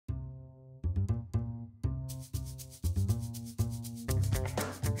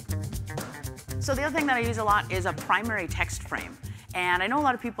So the other thing that I use a lot is a primary text frame. And I know a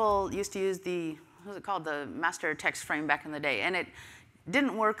lot of people used to use the, what was it called, the master text frame back in the day. And it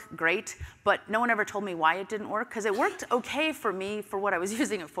didn't work great, but no one ever told me why it didn't work, because it worked okay for me for what I was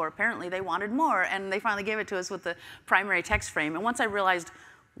using it for. Apparently they wanted more, and they finally gave it to us with the primary text frame. And once I realized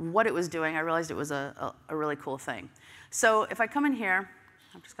what it was doing, I realized it was a really cool thing. So if I come in here,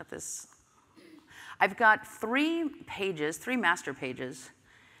 I've just got this. I've got 3 pages, 3 master pages,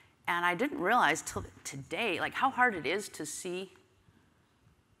 and I didn't realize till today, like how hard it is to see.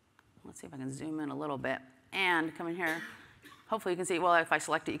 Let's see if I can zoom in a little bit and come in here. Hopefully you can see, well, if I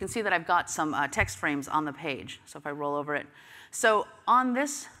select it, you can see that I've got some text frames on the page. So if I roll over it. So on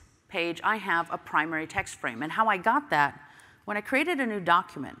this page, I have a primary text frame. And how I got that, when I created a new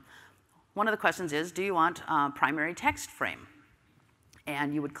document, one of the questions is, do you want primary text frame?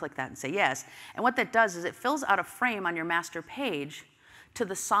 And you would click that and say yes. And what that does is it fills out a frame on your master page to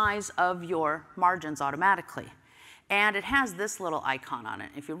the size of your margins automatically. And it has this little icon on it.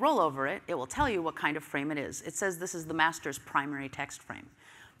 If you roll over it, it will tell you what kind of frame it is. It says this is the master's primary text frame.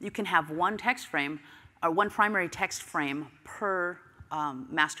 You can have one text frame, or one primary text frame per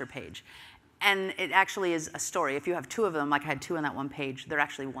master page. And it actually is a story. If you have 2 of them, like I had 2 on that one page, they're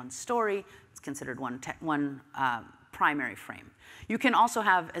actually one story. It's considered one primary frame. You can also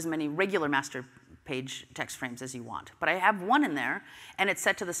have as many regular master page text frames as you want. But I have 1 in there, and it's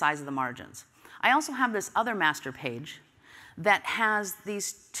set to the size of the margins. I also have this other master page that has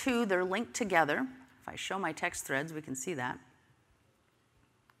these 2, they're linked together. If I show my text threads, we can see that.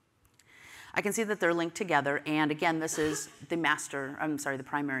 I can see that they're linked together, and again, this is the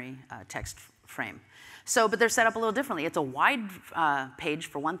primary text frame. So, but they're set up a little differently. It's a wide page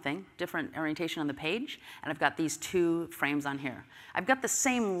for one thing, different orientation on the page, and I've got these 2 frames on here. I've got the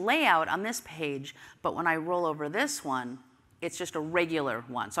same layout on this page, but when I roll over this one, it's just a regular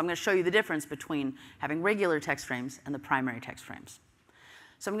one. So I'm going to show you the difference between having regular text frames and the primary text frames.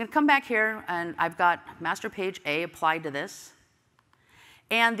 So I'm going to come back here, and I've got master page A applied to this.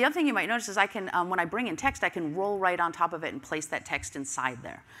 And the other thing you might notice is I can, when I bring in text, I can roll right on top of it and place that text inside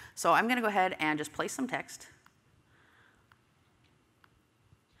there. So I'm going to go ahead and just place some text.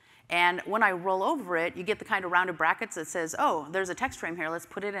 And when I roll over it, you get the kind of rounded brackets that says, oh, there's a text frame here, let's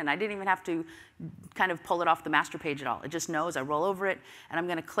put it in. I didn't even have to kind of pull it off the master page at all. It just knows I roll over it, and I'm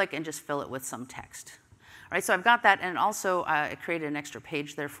going to click and just fill it with some text. All right, so I've got that, and also it created an extra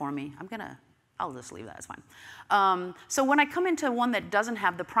page there for me. I'll just leave that, it's fine. So when I come into one that doesn't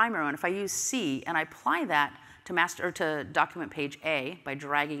have the primary one, if I use C and I apply that to document page A by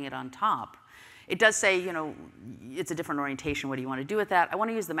dragging it on top, it does say, you know, it's a different orientation. What do you want to do with that? I want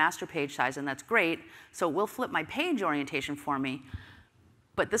to use the master page size, and that's great. So it will flip my page orientation for me.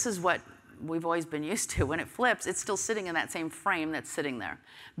 But this is what we've always been used to. When it flips, it's still sitting in that same frame that's sitting there.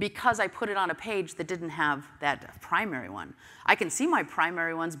 Because I put it on a page that didn't have that primary one. I can see my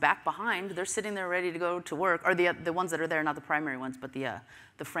primary ones back behind. They're sitting there ready to go to work. Or the ones that are there, not the primary ones, but the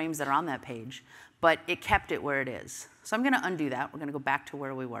frames that are on that page. But it kept it where it is. So I'm going to undo that. We're going to go back to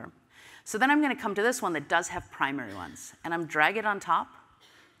where we were. So then I'm going to come to this one that does have primary ones. And I'm drag it on top.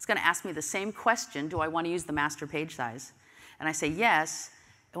 It's going to ask me the same question. Do I want to use the master page size? And I say yes.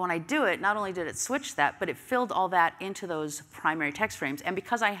 And when I do it, not only did it switch that, but it filled all that into those primary text frames. And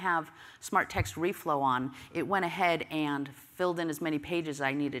because I have Smart Text Reflow on, it went ahead and filled in as many pages as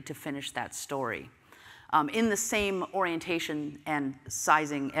I needed to finish that story. In the same orientation and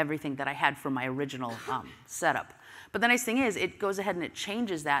sizing, everything that I had for my original setup. But the nice thing is, it goes ahead and it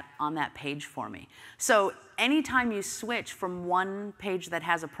changes that on that page for me. So anytime you switch from one page that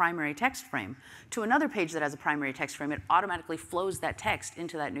has a primary text frame to another page that has a primary text frame, it automatically flows that text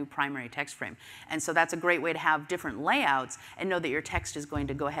into that new primary text frame. And so that's a great way to have different layouts and know that your text is going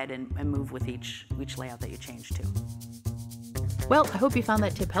to go ahead and move with each layout that you change to. Well, I hope you found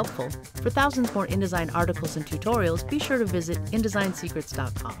that tip helpful. For thousands more InDesign articles and tutorials, be sure to visit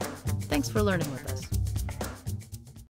InDesignSecrets.com. Thanks for learning with us.